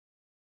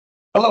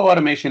Hello,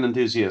 automation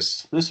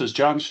enthusiasts. This is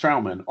John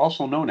Strauman,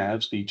 also known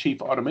as the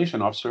Chief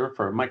Automation Officer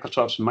for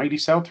Microsoft's Mighty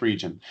South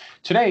region.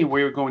 Today,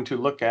 we're going to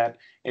look at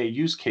a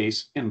use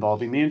case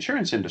involving the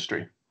insurance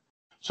industry.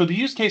 So, the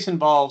use case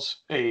involves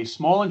a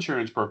small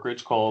insurance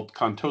brokerage called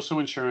Contoso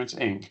Insurance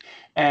Inc.,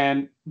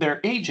 and their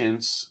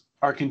agents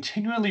are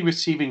continually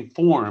receiving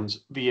forms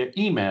via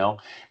email,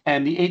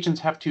 and the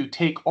agents have to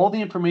take all the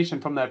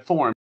information from that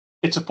form.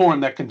 It's a form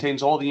that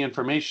contains all the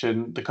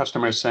information the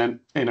customer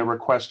sent in a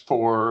request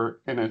for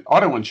an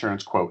auto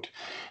insurance quote.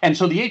 And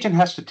so the agent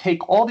has to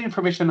take all the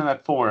information in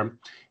that form,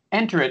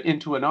 enter it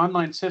into an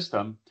online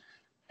system,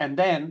 and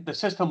then the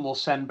system will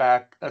send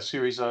back a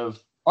series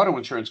of auto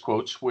insurance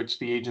quotes, which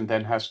the agent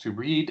then has to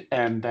read,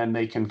 and then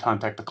they can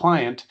contact the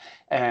client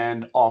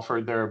and offer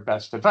their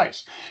best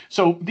advice.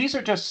 So these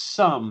are just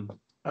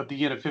some of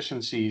the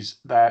inefficiencies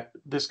that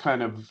this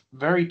kind of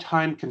very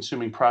time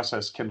consuming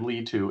process can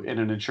lead to in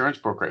an insurance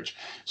brokerage.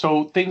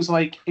 So things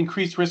like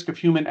increased risk of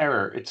human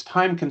error, it's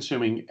time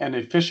consuming and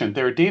efficient.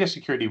 There are data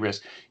security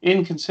risks,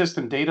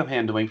 inconsistent data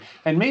handling,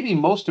 and maybe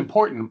most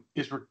important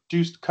is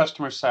reduced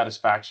customer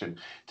satisfaction.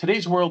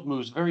 Today's world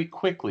moves very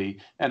quickly,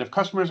 and if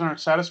customers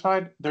aren't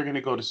satisfied, they're going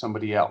to go to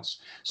somebody else.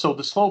 So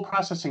the slow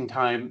processing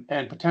time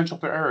and potential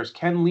for errors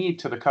can lead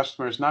to the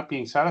customers not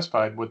being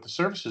satisfied with the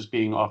services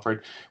being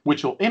offered,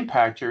 which will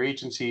impact your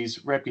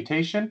agency's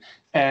reputation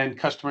and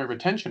customer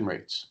retention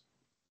rates.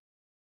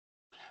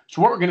 So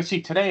what we're going to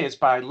see today is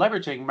by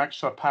leveraging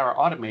Microsoft Power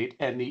Automate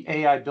and the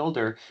AI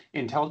Builder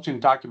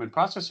intelligent document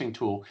processing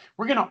tool,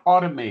 we're going to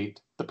automate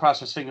the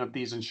processing of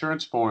these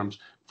insurance forms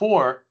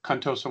for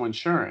Contoso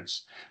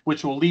Insurance,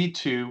 which will lead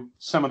to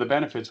some of the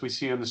benefits we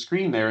see on the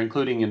screen there,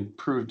 including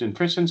improved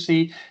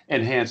efficiency,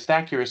 enhanced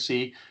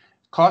accuracy,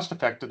 cost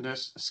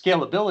effectiveness,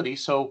 scalability.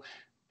 So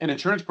an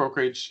insurance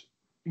brokerage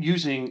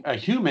using a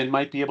human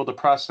might be able to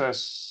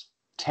process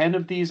 10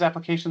 of these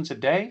applications a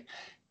day.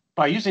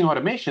 By using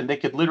automation, they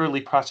could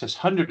literally process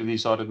 100 of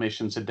these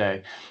automations a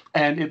day.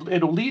 And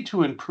it'll lead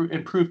to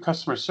improved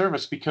customer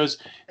service because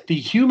the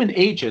human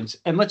agents,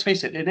 and let's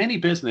face it, in any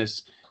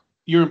business,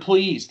 your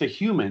employees, the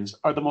humans,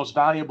 are the most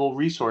valuable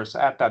resource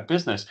at that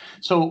business.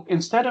 So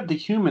instead of the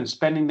humans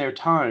spending their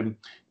time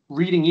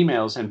reading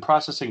emails and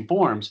processing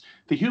forms,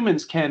 the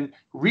humans can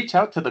reach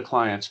out to the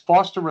clients,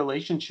 foster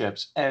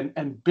relationships,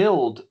 and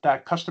build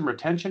that customer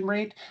retention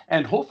rate,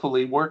 and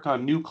hopefully work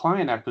on new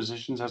client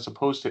acquisitions as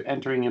opposed to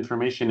entering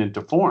information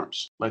into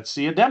forms. Let's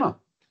see a demo.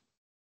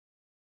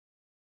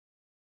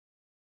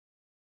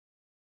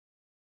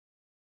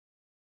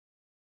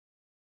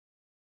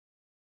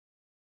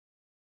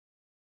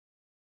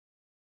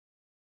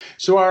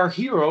 So our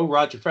hero,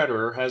 Roger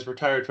Federer, has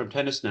retired from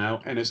tennis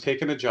now and has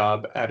taken a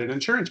job at an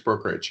insurance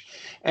brokerage.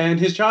 And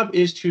his job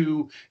is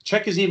to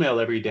check his email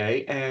every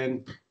day,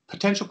 and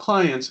potential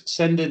clients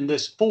send in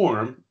this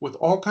form with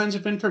all kinds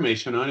of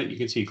information on it. You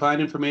can see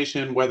client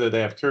information, whether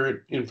they have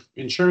current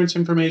insurance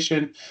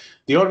information,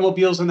 the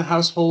automobiles in the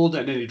household,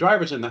 and any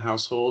drivers in the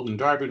household, and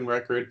driving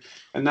record,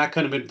 and that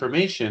kind of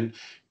information.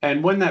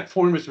 And when that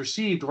form is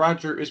received,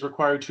 Roger is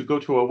required to go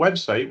to a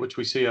website, which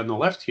we see on the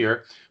left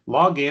here,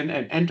 log in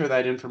and enter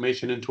that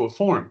information into a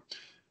form.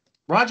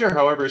 Roger,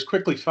 however, is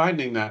quickly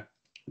finding that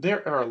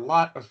there are a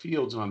lot of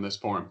fields on this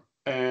form.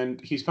 And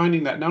he's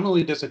finding that not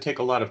only does it take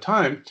a lot of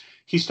time,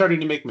 he's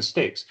starting to make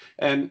mistakes.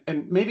 And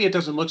maybe it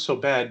doesn't look so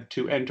bad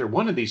to enter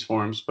one of these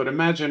forms, but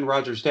imagine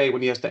Roger's day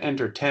when he has to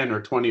enter 10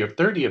 or 20 or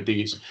 30 of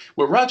these.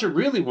 What Roger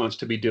really wants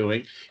to be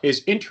doing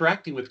is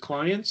interacting with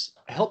clients,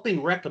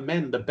 helping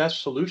recommend the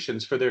best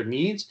solutions for their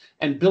needs,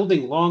 and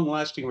building long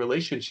lasting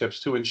relationships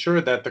to ensure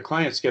that the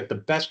clients get the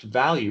best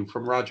value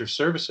from Roger's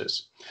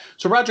services.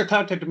 So Roger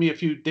contacted me a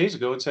few days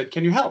ago and said,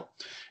 "Can you help?"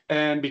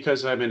 And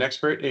because I'm an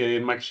expert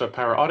in Microsoft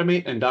Power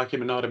Automate and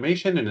document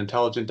automation and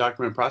intelligent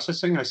document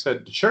processing, I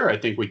said, "Sure, I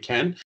think we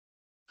can."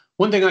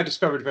 One thing I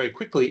discovered very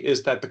quickly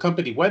is that the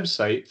company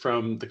website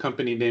from the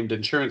company named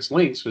Insurance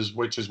Links,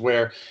 which is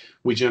where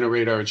we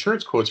generate our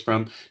insurance quotes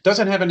from,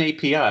 doesn't have an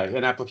API,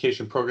 an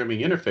application programming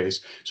interface.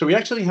 So we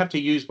actually have to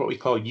use what we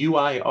call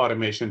UI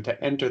automation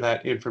to enter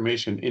that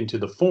information into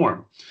the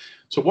form.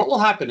 So what will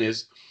happen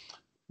is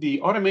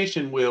the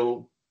automation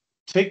will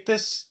take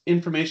this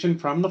information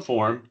from the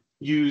form,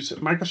 use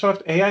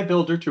Microsoft AI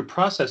Builder to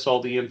process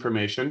all the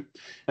information,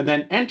 and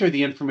then enter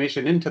the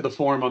information into the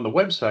form on the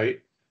website,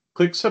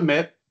 click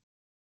submit,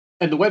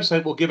 and the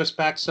website will give us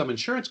back some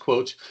insurance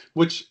quotes,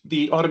 which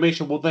the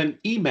automation will then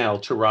email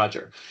to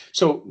Roger.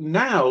 So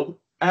now,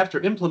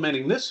 after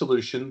implementing this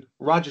solution,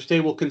 Roger's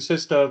day will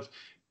consist of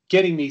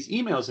getting these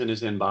emails in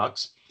his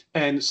inbox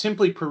and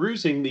simply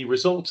perusing the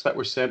results that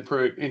were sent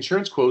for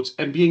insurance quotes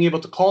and being able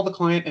to call the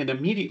client and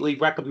immediately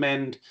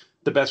recommend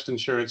the best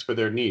insurance for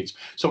their needs.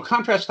 So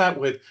contrast that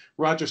with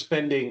Roger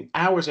spending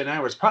hours and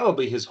hours,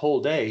 probably his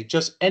whole day,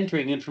 just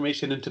entering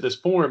information into this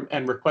form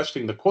and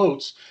requesting the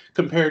quotes,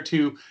 compared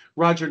to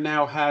Roger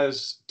now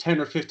has 10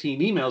 or 15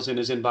 emails in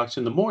his inbox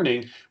in the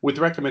morning with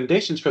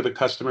recommendations for the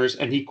customers,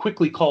 and he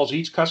quickly calls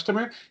each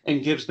customer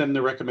and gives them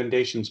the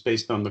recommendations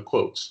based on the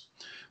quotes.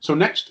 So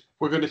next,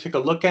 we're going to take a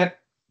look at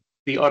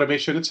the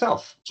automation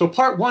itself. So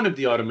part one of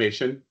the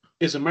automation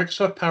is a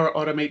Microsoft Power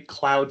Automate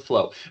Cloud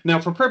Flow. Now,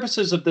 for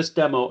purposes of this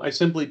demo, I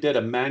simply did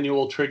a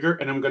manual trigger,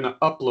 and I'm going to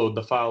upload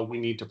the file we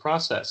need to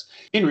process.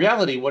 In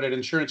reality, what an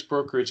insurance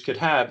brokerage could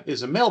have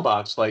is a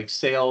mailbox like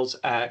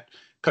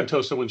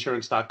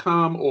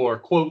sales@contosoinsurance.com or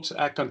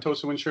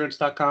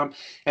quotes@contosoinsurance.com,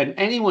 and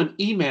anyone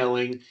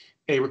emailing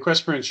a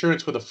request for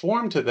insurance with a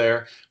form to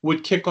there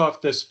would kick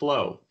off this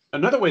flow.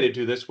 Another way to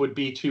do this would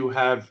be to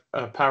have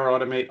a Power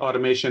Automate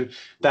automation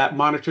that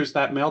monitors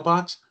that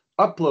mailbox,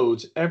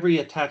 uploads every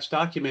attached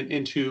document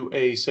into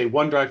a, say,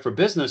 OneDrive for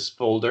Business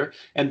folder,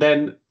 and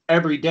then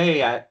every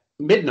day at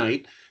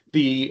midnight,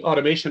 the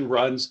automation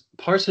runs,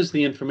 parses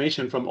the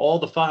information from all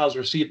the files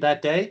received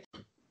that day,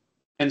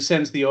 and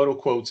sends the auto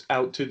quotes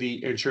out to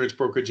the insurance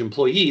brokerage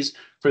employees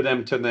for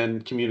them to then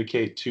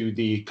communicate to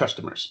the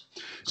customers.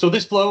 So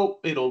this flow,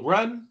 it'll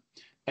run,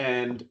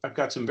 and I've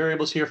got some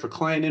variables here for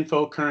client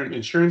info, current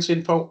insurance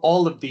info.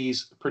 All of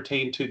these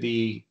pertain to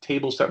the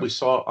tables that we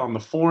saw on the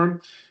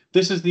form.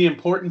 This is the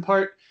important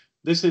part.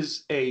 This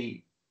is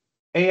a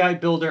AI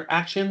builder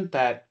action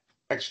that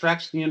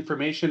extracts the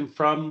information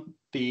from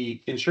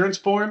the insurance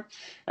form,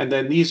 and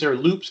then these are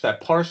loops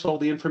that parse all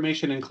the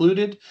information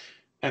included.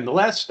 And the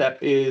last step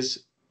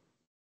is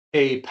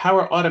a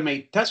Power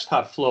Automate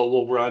desktop flow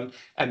will run,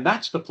 and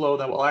that's the flow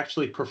that will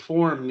actually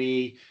perform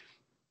the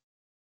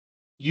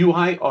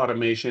UI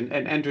automation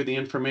and enter the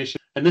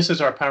information. And this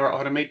is our Power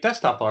Automate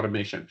desktop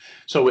automation.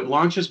 So it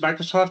launches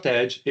Microsoft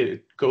Edge,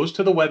 it goes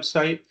to the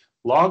website,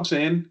 logs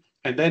in,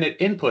 and then it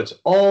inputs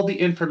all the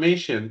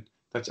information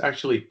that's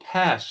actually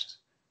passed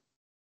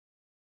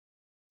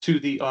to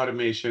the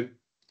automation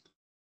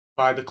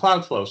by the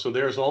Cloudflow. So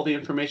there's all the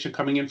information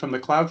coming in from the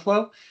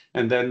Cloudflow,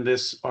 and then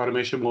this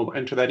automation will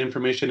enter that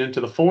information into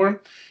the form.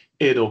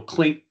 It'll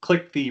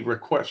click the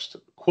request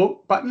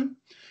quote button,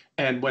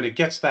 and when it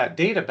gets that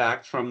data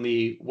back from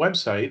the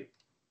website,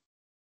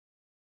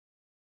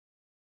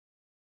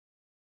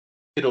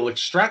 it'll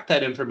extract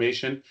that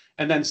information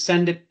and then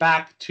send it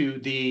back to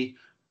the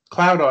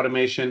cloud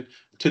automation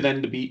to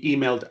then be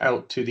emailed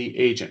out to the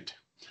agent.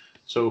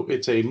 So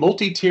it's a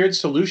multi-tiered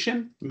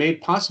solution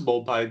made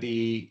possible by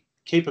the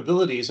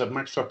capabilities of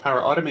Microsoft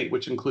Power Automate,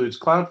 which includes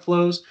cloud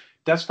flows,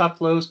 desktop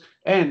flows,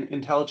 and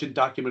intelligent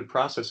document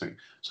processing.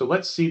 So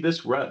let's see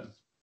this run.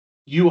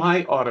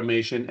 UI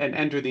automation and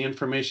enter the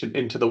information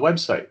into the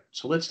website.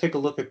 So let's take a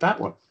look at that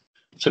one.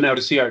 So now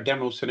to see our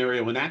demo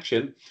scenario in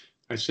action,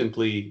 I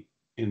simply,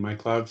 in my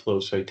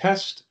Cloudflow, say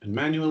test and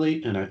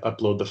manually, and I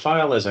upload the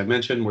file. As I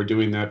mentioned, we're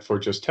doing that for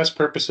just test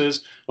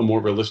purposes. A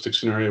more realistic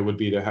scenario would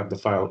be to have the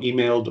file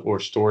emailed or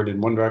stored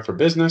in OneDrive for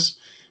Business.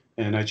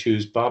 And I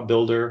choose Bob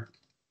Builder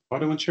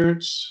Auto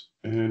Insurance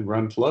and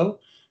run flow.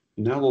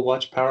 And now we'll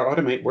watch Power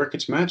Automate work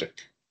its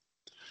magic.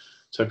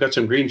 So I've got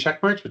some green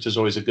check marks, which is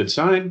always a good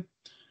sign.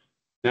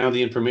 Now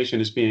the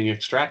information is being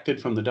extracted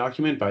from the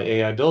document by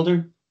AI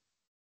Builder.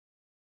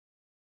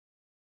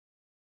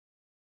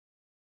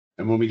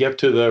 And when we get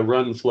to the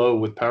run flow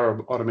with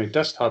Power Automate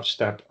desktop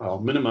step, I'll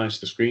minimize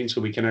the screen so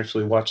we can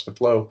actually watch the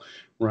flow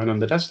run on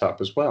the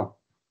desktop as well.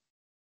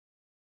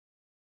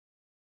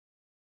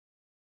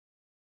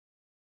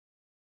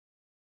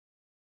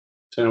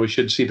 So now we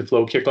should see the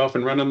flow kick off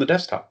and run on the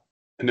desktop.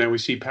 And now we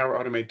see Power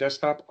Automate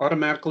desktop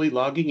automatically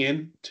logging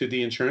in to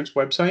the insurance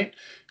website.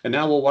 And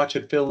now we'll watch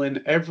it fill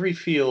in every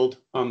field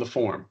on the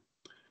form.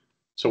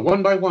 So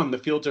one by one, the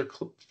fields are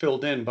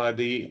filled in by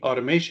the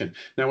automation.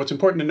 Now, what's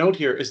important to note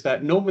here is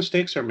that no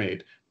mistakes are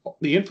made.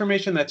 The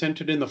information that's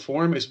entered in the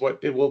form is what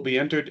it will be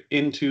entered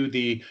into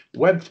the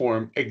web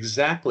form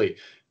exactly.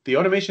 The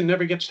automation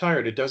never gets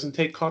tired. It doesn't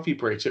take coffee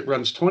breaks. It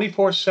runs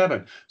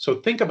 24/7. So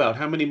think about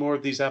how many more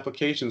of these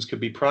applications could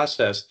be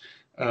processed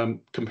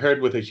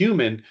compared with a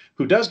human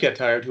who does get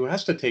tired, who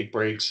has to take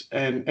breaks.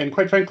 And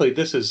quite frankly,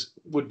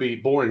 would be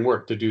boring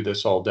work to do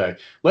this all day.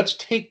 Let's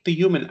take the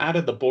human out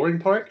of the boring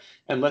part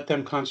and let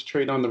them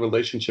concentrate on the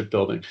relationship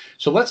building.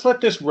 So let's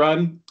let this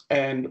run.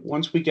 And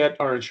once we get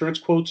our insurance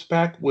quotes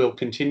back, we'll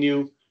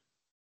continue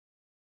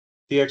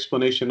the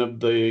explanation of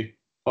the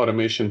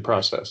automation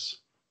process.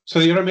 So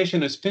the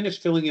automation has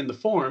finished filling in the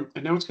form,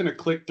 and now it's going to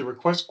click the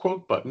request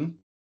quote button.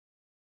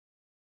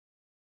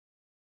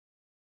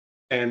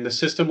 And the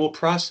system will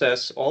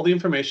process all the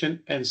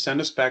information and send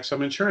us back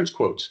some insurance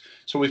quotes.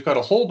 So we've got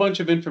a whole bunch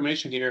of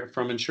information here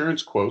from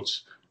insurance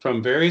quotes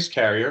from various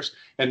carriers.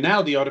 And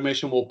now the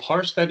automation will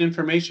parse that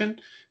information,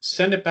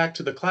 send it back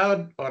to the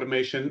cloud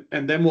automation,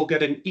 and then we'll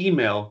get an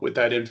email with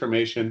that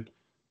information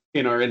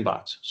in our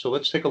inbox. So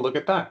let's take a look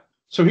at that.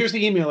 So here's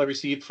the email I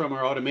received from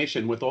our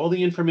automation with all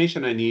the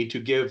information I need to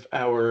give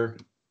our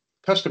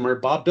customer,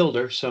 Bob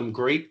Builder, some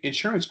great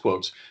insurance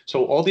quotes.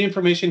 So all the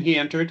information he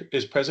entered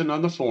is present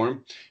on the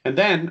form. And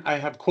then I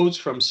have quotes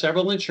from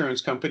several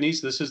insurance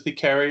companies. This is the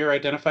carrier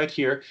identified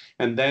here.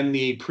 And then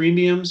the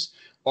premiums,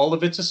 all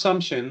of its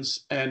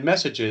assumptions and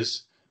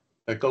messages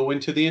that go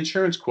into the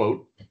insurance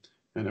quote.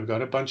 And I've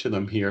got a bunch of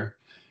them here.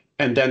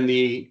 And then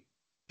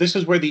this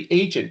is where the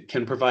agent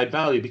can provide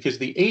value, because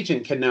the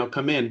agent can now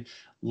come in,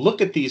 look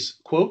at these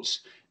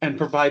quotes, and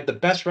provide the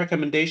best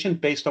recommendation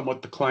based on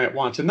what the client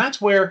wants. And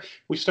that's where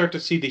we start to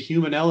see the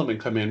human element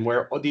come in,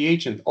 where the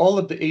agent, all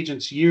of the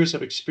agent's years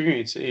of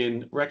experience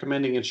in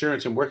recommending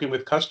insurance and working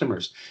with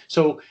customers.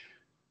 So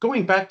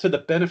going back to the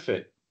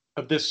benefit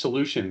of this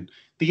solution,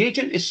 the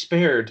agent is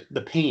spared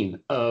the pain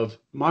of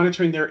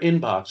monitoring their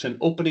inbox and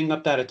opening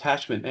up that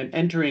attachment and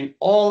entering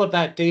all of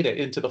that data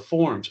into the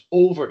forms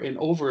over and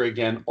over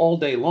again all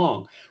day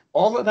long.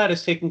 All of that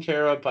is taken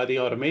care of by the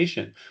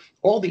automation.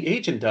 All the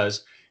agent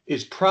does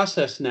is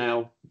process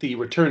now the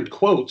returned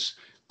quotes,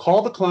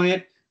 call the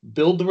client,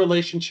 build the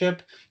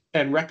relationship,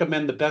 and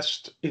recommend the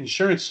best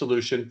insurance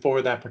solution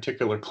for that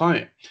particular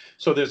client.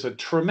 So there's a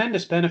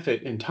tremendous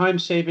benefit in time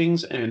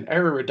savings and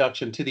error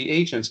reduction to the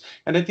agents.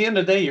 And at the end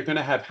of the day, you're going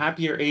to have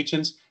happier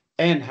agents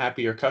and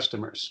happier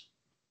customers.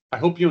 I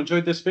hope you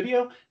enjoyed this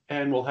video,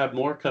 and we'll have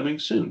more coming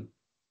soon.